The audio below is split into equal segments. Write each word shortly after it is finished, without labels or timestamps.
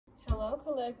Hello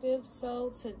collective. So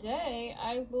today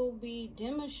I will be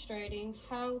demonstrating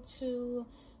how to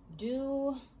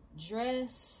do,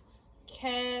 dress,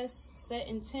 cast, set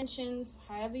intentions,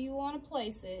 however you want to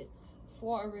place it,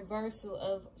 for a reversal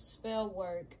of spell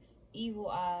work, evil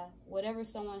eye, whatever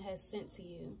someone has sent to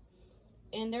you.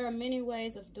 And there are many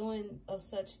ways of doing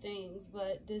such things,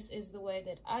 but this is the way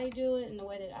that I do it and the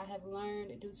way that I have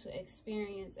learned due to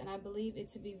experience. And I believe it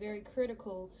to be very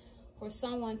critical for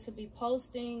someone to be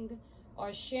posting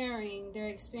or sharing their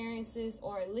experiences,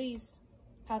 or at least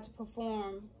how to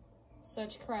perform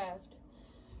such craft.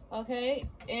 Okay,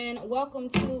 and welcome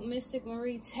to Mystic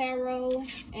Marie Tarot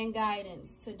and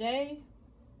Guidance. Today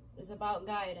is about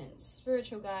guidance,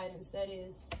 spiritual guidance, that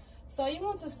is. So you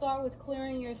want to start with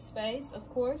clearing your space, of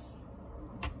course.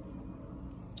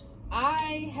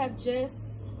 I have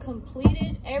just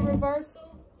completed a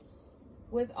reversal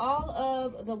with all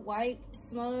of the white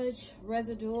smudge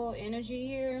residual energy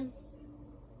here.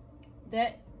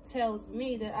 That tells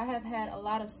me that I have had a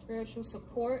lot of spiritual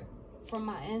support from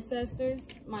my ancestors,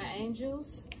 my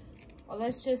angels, or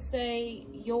let's just say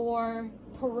your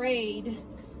parade,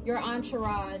 your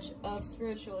entourage of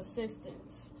spiritual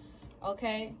assistants.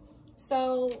 Okay,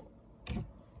 so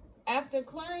after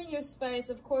clearing your space,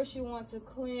 of course you want to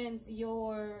cleanse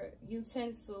your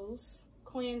utensils,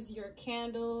 cleanse your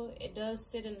candle. It does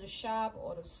sit in the shop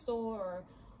or the store or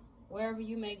wherever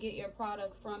you may get your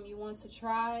product from. You want to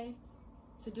try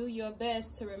to do your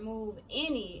best to remove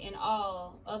any and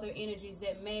all other energies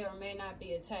that may or may not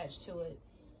be attached to it,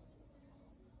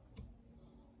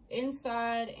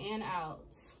 inside and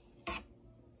out.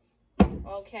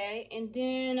 Okay, and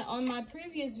then on my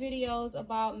previous videos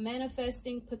about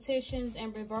manifesting petitions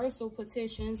and reversal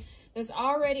petitions, there's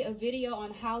already a video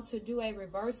on how to do a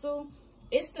reversal.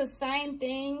 It's the same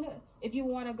thing if you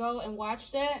want to go and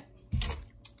watch that.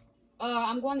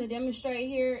 I'm going to demonstrate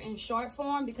here in short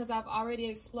form because I've already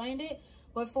explained it.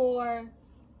 But for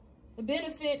the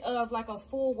benefit of like a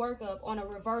full workup on a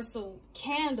reversal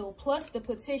candle, plus the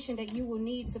petition that you will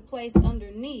need to place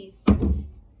underneath,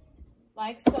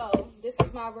 like so. This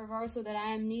is my reversal that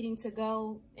I am needing to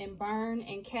go and burn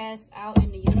and cast out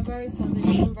in the universe so that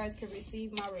the universe can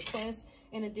receive my request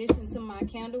in addition to my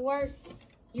candle work.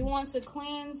 You want to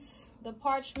cleanse the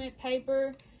parchment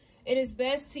paper. It is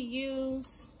best to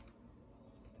use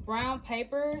brown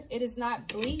paper. It is not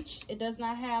bleached. It does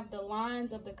not have the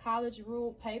lines of the college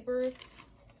ruled paper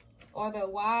or the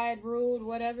wide ruled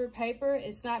whatever paper.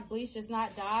 It's not bleached. It's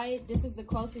not dyed. This is the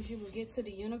closest you will get to the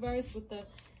universe with the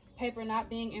paper not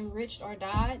being enriched or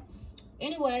dyed.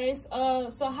 Anyways,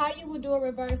 so how you would do a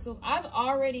reversal. I've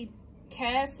already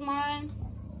cast mine.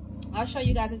 I'll show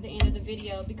you guys at the end of the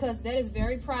video because that is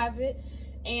very private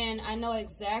and I know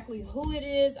exactly who it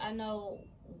is. I know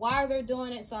why they're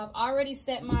doing it. So I've already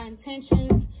set my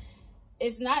intentions.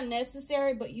 It's not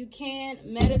necessary, but you can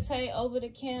meditate over the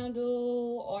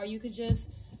candle, or you could just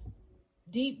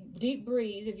deep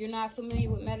breathe. If you're not familiar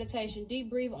with meditation,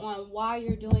 deep breathe on why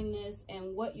you're doing this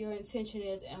and what your intention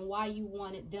is and why you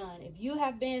want it done. If you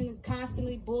have been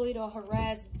constantly bullied or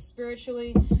harassed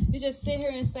spiritually, you just sit here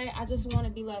and say, I just want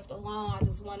to be left alone. I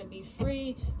just want to be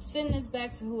free. Send this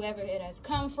back to whoever it has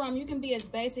come from. You can be as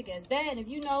basic as that. And if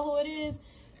you know who it is,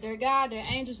 their God, their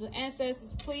angels, their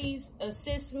ancestors, please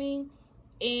assist me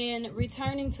in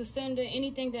returning to sender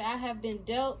anything that I have been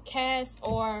dealt, cast,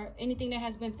 or anything that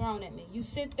has been thrown at me. You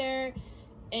sit there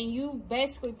and you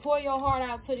basically pour your heart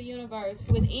out to the universe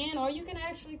within, or you can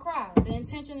actually cry. The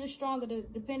intention is stronger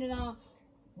depending on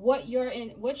what your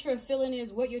feeling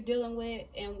is, what you're dealing with,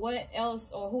 and what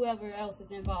else or whoever else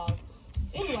is involved.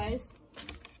 Anyways,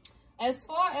 as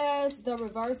far as the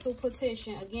reversal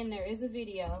petition, again, there is a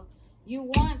video. You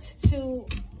want to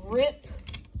rip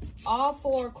all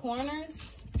four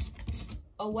corners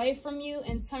away from you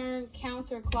and turn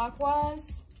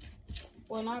counterclockwise.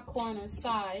 Well, not corners,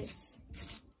 sides.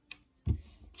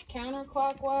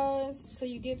 Counterclockwise till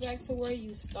you get back to where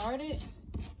you started.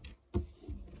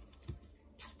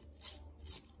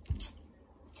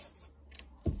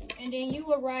 And then you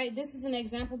will write, this is an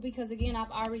example because again,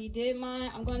 I've already did mine.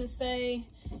 I'm going to say,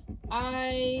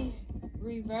 I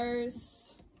reverse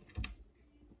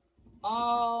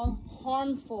all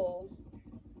harmful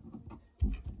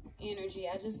energy.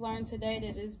 I just learned today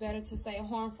that it's better to say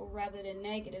harmful rather than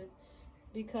negative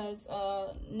because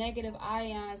negative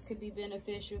ions could be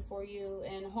beneficial for you,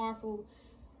 and harmful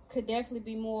could definitely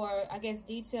be more, I guess,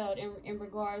 detailed in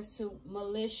regards to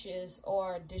malicious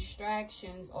or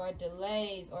distractions or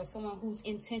delays or someone who's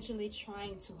intentionally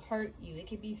trying to hurt you. It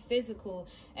could be physical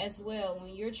as well.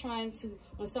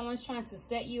 When someone's trying to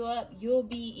set you up, you'll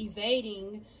be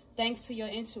evading thanks to your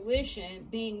intuition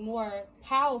being more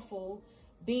powerful,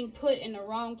 being put in the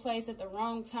wrong place at the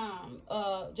wrong time,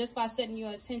 just by setting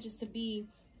your intentions to be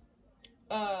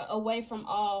away from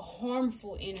all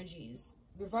harmful energies.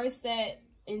 Reverse that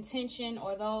intention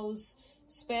or those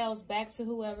spells back to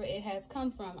whoever it has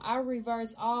come from. I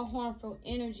reverse all harmful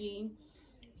energy,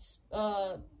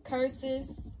 curses,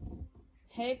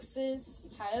 hexes,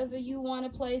 however you want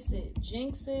to place it,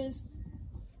 jinxes,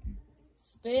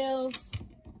 spells.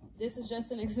 This is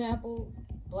just an example.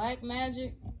 Black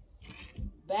magic,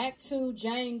 back to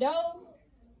Jane Doe,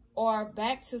 or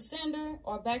back to sender,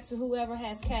 or back to whoever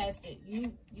has cast it.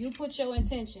 You put your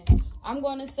intention. I'm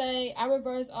going to say I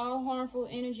reverse all harmful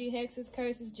energy, hexes,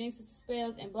 curses, jinxes,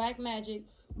 spells, and black magic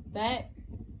back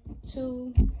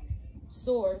to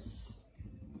source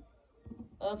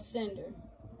of sender.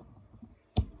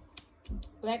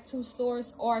 Back to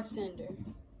source or sender.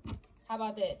 How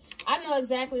about that? I know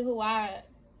exactly who I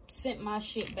sent my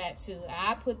shit back to.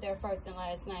 I put their first and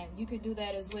last name. You could do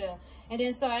that as well. And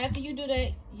then so after you do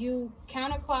that, you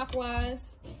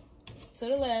counterclockwise to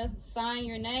the left, sign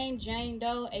your name, Jane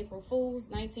Doe, April Fools,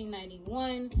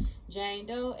 1991. Jane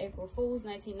Doe, April Fools,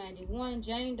 1991.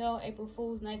 Jane Doe, April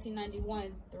Fools,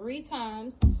 1991. 3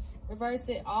 times. Reverse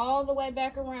it all the way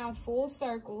back around, full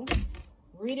circle.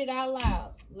 Read it out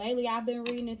loud. Lately, I've been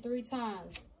reading it 3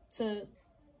 times to,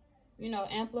 you know,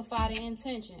 amplify the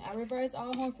intention. I reverse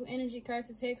all harmful energy,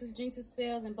 curses, hexes, jinxes,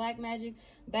 spells, and black magic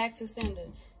back to sender.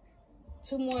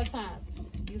 2 more times.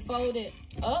 You fold it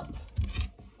up,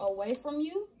 away from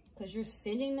you, because you're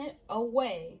sending it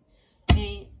away.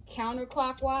 And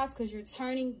counterclockwise, because you're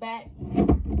turning back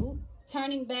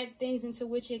things into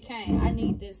which it came. I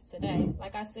need this today.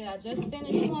 Like I said, I just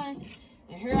finished one,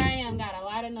 and here I am, got a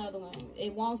lot another one.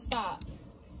 It won't stop.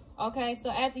 Okay, so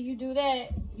after you do that,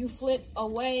 you flip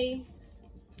away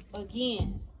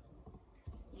again.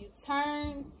 You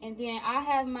turn, and then I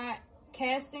have my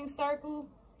casting circle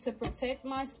to protect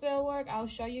my spell work. I'll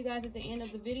show you guys at the end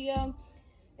of the video.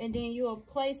 And then you'll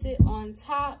place it on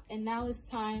top, and now it's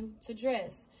time to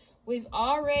dress. We've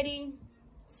already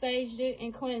saged it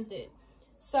and cleansed it.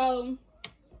 So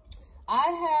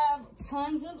I have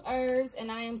tons of herbs,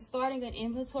 and I am starting an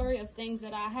inventory of things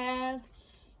that I have.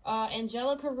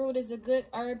 Angelica root is a good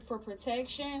herb for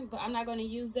protection, but I'm not going to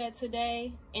use that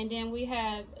today. And then we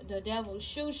have the devil's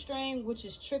shoestring, which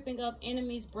is tripping up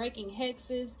enemies, breaking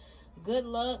hexes, good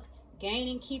luck,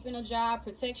 gaining, keeping a job,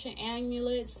 protection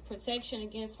amulets, protection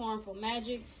against harmful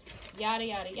magic, yada,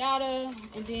 yada, yada.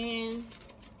 And then,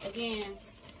 again,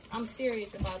 I'm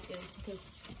serious about this because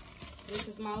this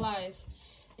is my life.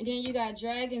 And then you got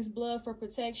dragon's blood for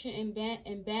protection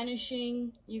and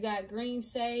banishing. You got green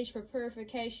sage for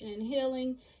purification and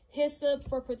healing. Hyssop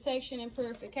for protection and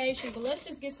purification. But let's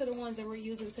just get to the ones that we're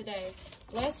using today.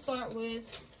 Let's start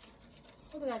with,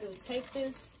 what did I do? Take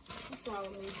this? What's wrong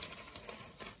with me?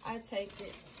 I take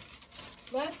it.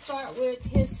 Let's start with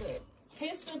hyssop.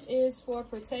 Hyssop is for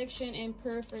protection and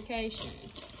purification.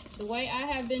 The way I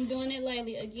have been doing it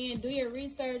lately, again, do your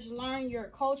research, learn your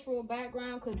cultural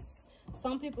background, because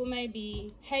some people may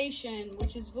be Haitian,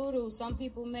 which is voodoo. Some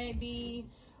people may be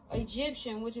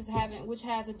Egyptian, which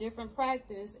has a different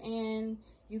practice. And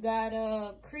you got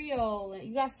Creole, and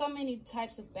you got so many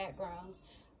types of backgrounds.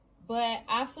 But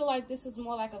I feel like this is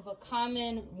more like of a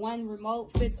common one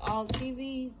remote fits all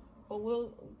TV. But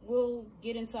we'll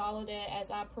get into all of that as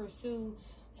I pursue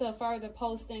to further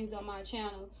post things on my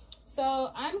channel.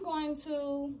 So I'm going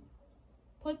to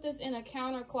put this in a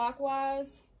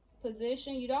counterclockwise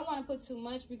position. You don't want to put too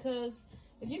much, because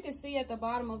if you can see at the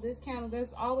bottom of this candle,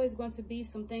 there's always going to be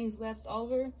some things left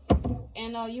over.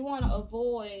 And you want to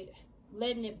avoid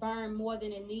letting it burn more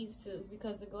than it needs to,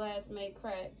 because the glass may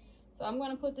crack. So I'm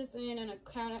going to put this in a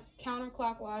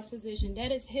counterclockwise position.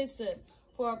 That is hyssop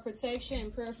for protection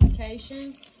and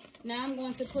purification. Now I'm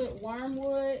going to put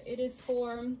wormwood. It is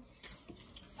for,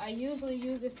 I usually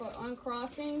use it for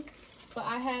uncrossing, but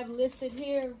I have listed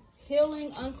here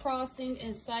healing, uncrossing,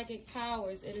 and psychic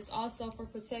powers. It is also for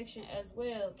protection as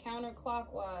well,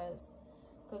 counterclockwise,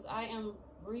 because I am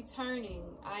returning.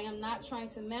 I am not trying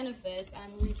to manifest,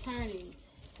 I'm returning.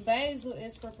 Basil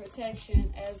is for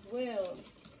protection as well.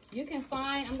 You can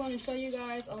find, I'm going to show you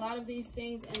guys a lot of these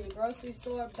things in the grocery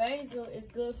store. Basil is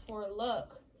good for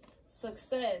luck,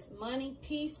 success, money,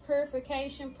 peace,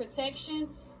 purification, protection,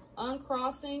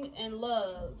 uncrossing, and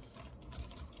love.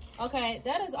 Okay,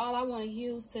 that is all I want to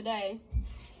use today.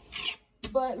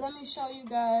 But let me show you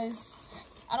guys.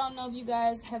 I don't know if you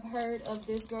guys have heard of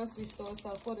this grocery store. So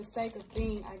for the sake of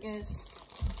being, I guess,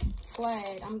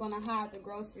 flagged, I'm going to hide the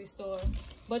grocery store.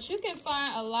 But you can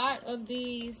find a lot of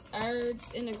these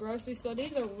herbs in the grocery store.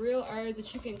 These are real herbs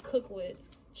that you can cook with.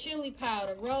 Chili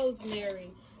powder,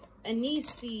 rosemary, anise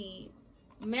seed,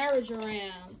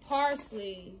 marjoram,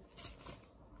 parsley,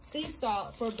 sea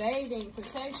salt for bathing,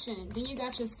 protection. Then you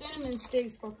got your cinnamon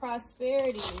sticks for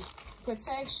prosperity,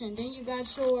 protection. Then you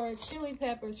got your chili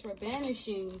peppers for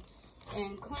banishing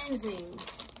and cleansing.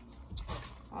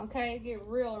 Okay, get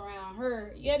real around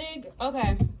her. Yeah,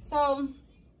 okay, so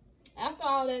after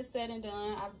all that's said and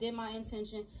done, I did my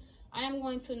intention. I am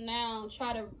going to now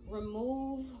try to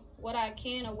remove what I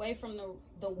can away from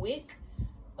the wick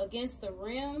against the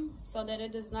rim so that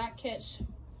it does not catch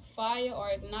fire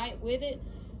or ignite with it.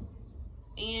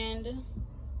 And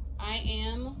I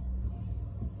am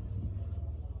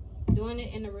doing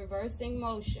it in a reversing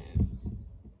motion.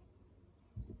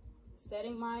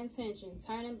 Setting my intention,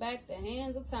 turning back the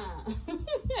hands of time.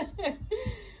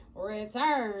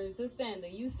 Return to sender.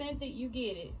 You sent it, you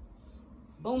get it.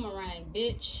 Boomerang,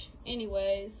 bitch.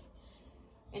 Anyways,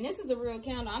 and this is a real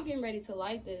candle. I'm getting ready to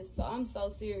light this, so I'm so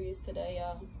serious today,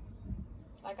 y'all.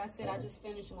 Like I said, I just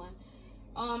finished one.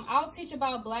 I'll teach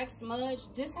about black smudge.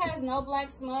 This has no black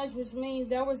smudge, which means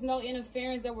there was no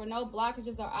interference, there were no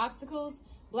blockages or obstacles.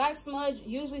 Black smudge,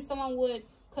 usually someone would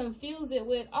confuse it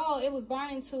with, oh, it was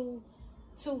burning too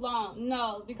long.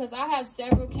 No, because I have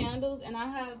several candles and I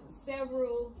have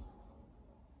several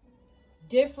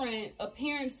different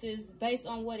appearances based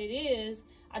on what it is.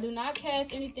 I do not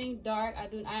cast anything dark. I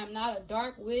am not a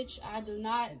dark witch. I do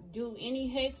not do any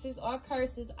hexes or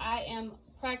curses. I am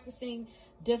practicing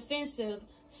defensive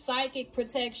psychic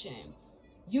protection.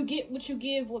 You get what you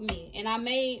give with me, and I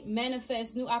may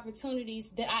manifest new opportunities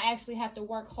that I actually have to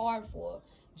work hard for.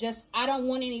 Just I don't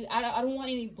want any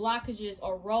blockages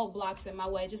or roadblocks in my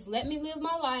way. Just let me live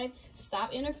my life.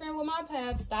 Stop interfering with my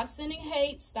path. Stop sending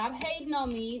hate. Stop hating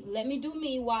on me. Let me do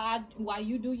me while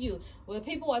you do you. Well,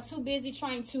 people are too busy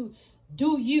trying to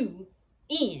do you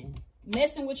in,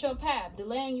 messing with your path,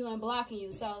 delaying you and blocking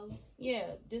you. So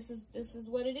yeah, this is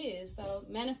what it is. So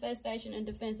manifestation and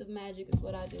defensive magic is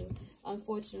what I do.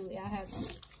 Unfortunately, I have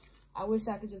to. I wish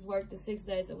I could just work the 6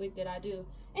 days a week that I do.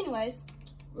 Anyways,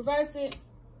 reverse it.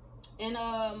 And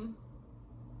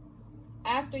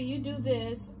after you do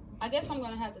this, I guess I'm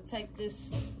gonna have to take this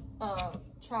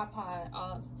tripod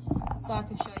off so I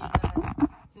can show you guys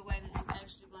the way that it's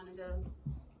actually gonna go.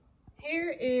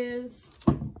 Here is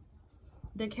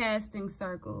the casting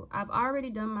circle. I've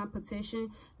already done my petition.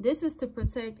 This is to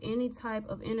protect any type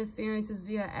of interferences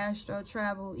via astral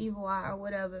travel, evil eye, or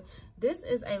whatever. This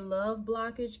is a love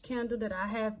blockage candle that I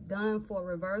have done for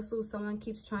reversal. Someone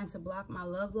keeps trying to block my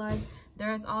love life.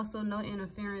 There is also no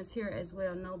interference here as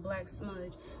well, no black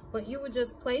smudge. But you would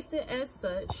just place it as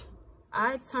such.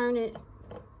 I turn it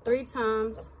 3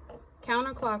 times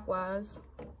counterclockwise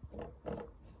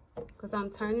because I'm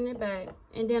turning it back,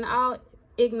 and then I'll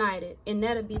ignite it, and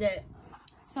that'll be that.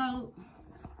 So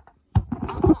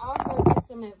I'm gonna also get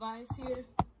some advice here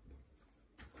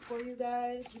for you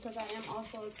guys, because I am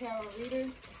also a tarot reader,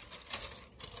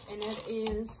 and that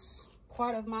is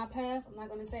part of my path. I'm not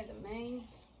gonna say the main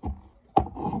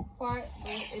part,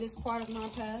 but it is part of my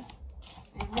path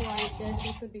and who I am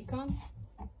destined to become.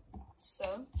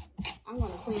 So I'm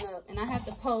gonna clean up, and I have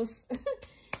to post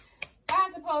I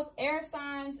have to post air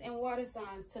signs and water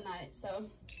signs tonight, so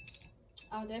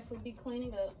I'll definitely be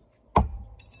cleaning up.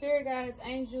 Spirit guides,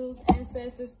 angels,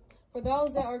 ancestors, for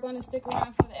those that are going to stick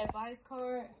around for the advice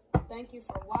card, thank you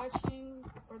for watching.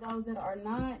 For those that are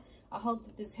not, I hope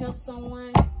that this helps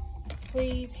someone.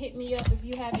 Please hit me up if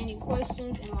you have any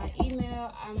questions in my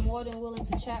email. I'm more than willing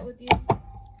to chat with you.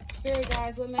 Spirit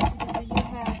guides, what messages do you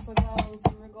have for those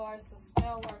in regards to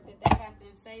spell work that they have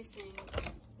been facing?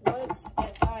 What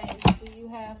advice do you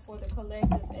have for the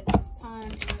collective at this time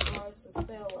in regards to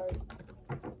spell work?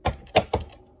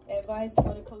 Advice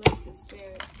for the collective,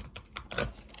 spirit.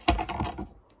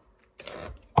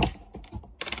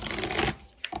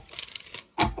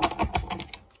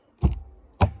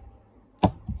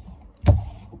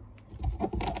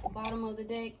 Bottom of the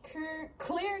deck,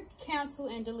 clear, cancel,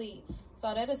 and delete.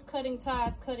 So that is cutting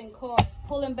ties, cutting cords,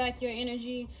 pulling back your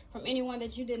energy from anyone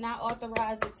that you did not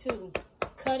authorize it to.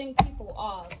 Cutting people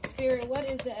off. Spirit, what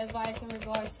is the advice in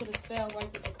regards to the spell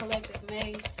work that the collective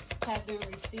may have been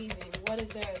receiving? What is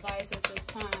their advice at this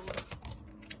time?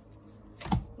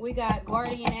 We got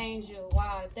guardian angel.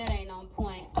 Wow, if that ain't on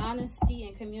point. Honesty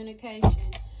and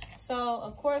communication. So,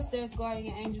 of course, there's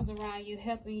guardian angels around you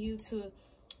helping you to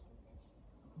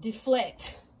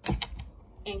deflect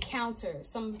and counter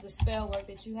some of the spell work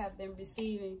that you have been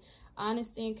receiving.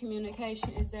 Honesty and communication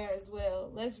is there as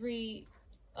well. Let's read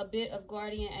a bit of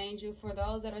guardian angel. For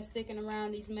those that are sticking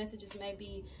around, these messages may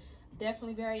be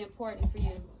definitely very important for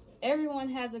you. Everyone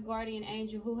has a guardian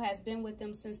angel who has been with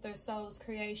them since their soul's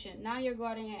creation. Now your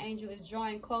guardian angel is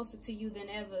drawing closer to you than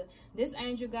ever. This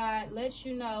angel guide lets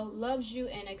you know, loves you,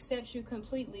 and accepts you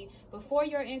completely. Before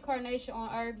your incarnation on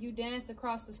earth, you danced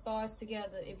across the stars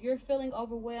together. If you're feeling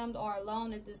overwhelmed or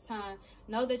alone at this time,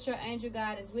 know that your angel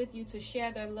guide is with you to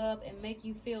share their love and make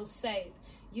you feel safe.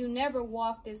 You never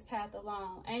walk this path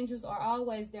alone. Angels are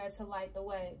always there to light the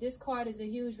way. This card is a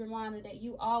huge reminder that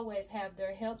you always have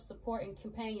their help, support, and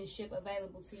companionship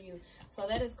available to you. So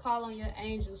that is call on your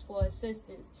angels for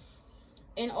assistance.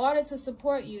 In order to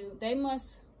support you, they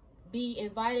must be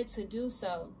invited to do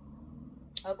so.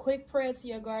 A quick prayer to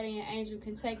your guardian angel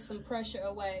can take some pressure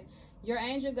away. Your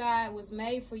angel guide was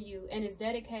made for you and is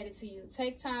dedicated to you.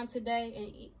 Take time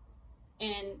today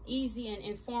and easy and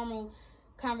informal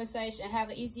conversation, have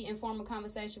an easy informal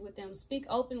conversation with them. Speak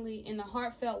openly in a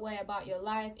heartfelt way about your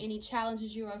life, any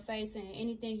challenges you are facing, and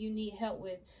anything you need help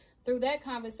with. Through that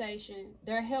conversation,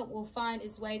 their help will find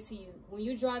its way to you. When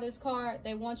you draw this card,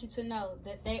 they want you to know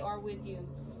that they are with you.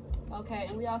 Okay,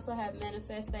 and we also have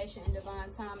manifestation and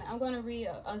divine timing. I'm going to read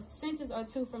a sentence or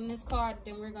two from this card,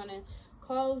 then we're going to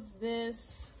close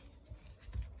this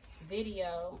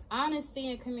video.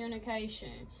 Honesty and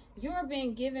communication. You are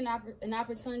being given an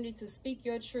opportunity to speak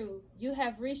your truth. You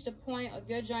have reached a point of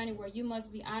your journey where you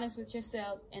must be honest with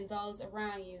yourself and those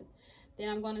around you. Then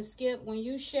I'm going to skip. When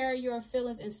you share your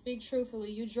feelings and speak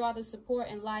truthfully, you draw the support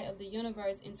and light of the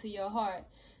universe into your heart.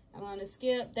 I'm going to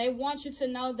skip. They want you to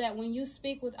know that when you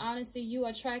speak with honesty, you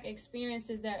attract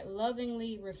experiences that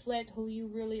lovingly reflect who you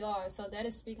really are. So that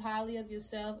is speak highly of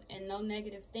yourself and no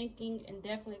negative thinking, and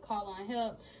definitely call on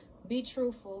help. Be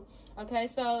truthful. Okay,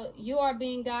 so you are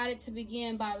being guided to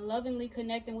begin by lovingly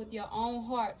connecting with your own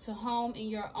heart to home in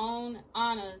your own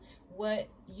honor what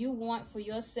you want for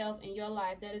yourself and your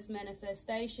life. That is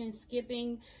manifestation.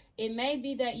 Skipping. It may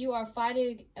be that you are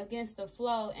fighting against the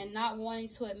flow and not wanting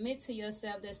to admit to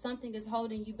yourself that something is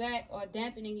holding you back or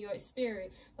dampening your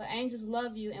spirit. But angels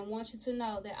love you and want you to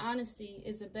know that honesty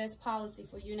is the best policy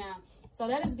for you now. So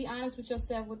that is be honest with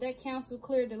yourself. With that cancel,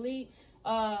 clear, delete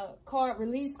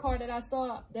release card that I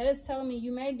saw, that is telling me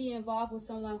you may be involved with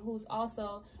someone who's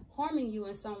also harming you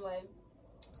in some way.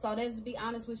 So that's be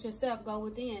honest with yourself, go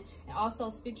within, and also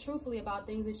speak truthfully about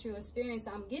things that you experience.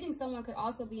 I'm getting someone could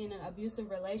also be in an abusive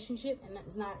relationship and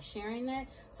is not sharing that.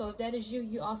 So if that is you,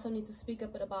 you also need to speak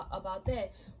up about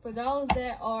that. For those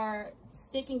that are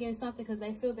sticking in something because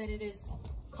they feel that it is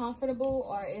comfortable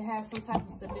or it has some type of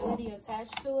stability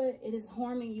attached to it, it is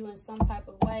harming you in some type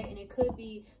of way, and it could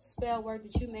be spell work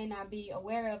that you may not be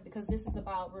aware of, because this is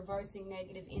about reversing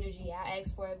negative energy. I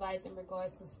asked for advice in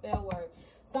regards to spell work.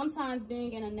 Sometimes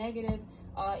being in a negative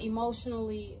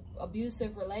emotionally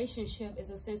abusive relationship is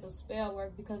a sense of spell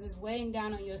work, because it's weighing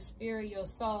down on your spirit, your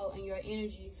soul, and your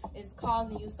energy. Is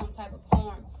causing you some type of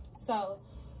harm. So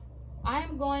I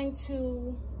am going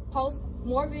to post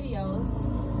more videos,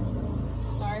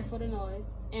 sorry for the noise,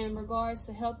 in regards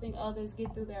to helping others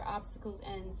get through their obstacles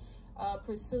and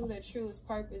pursue their truest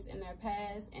purpose in their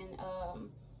past, and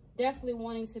definitely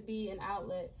wanting to be an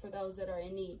outlet for those that are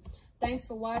in need. Thanks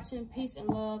for watching. Peace and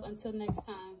love. Until next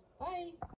time. Bye.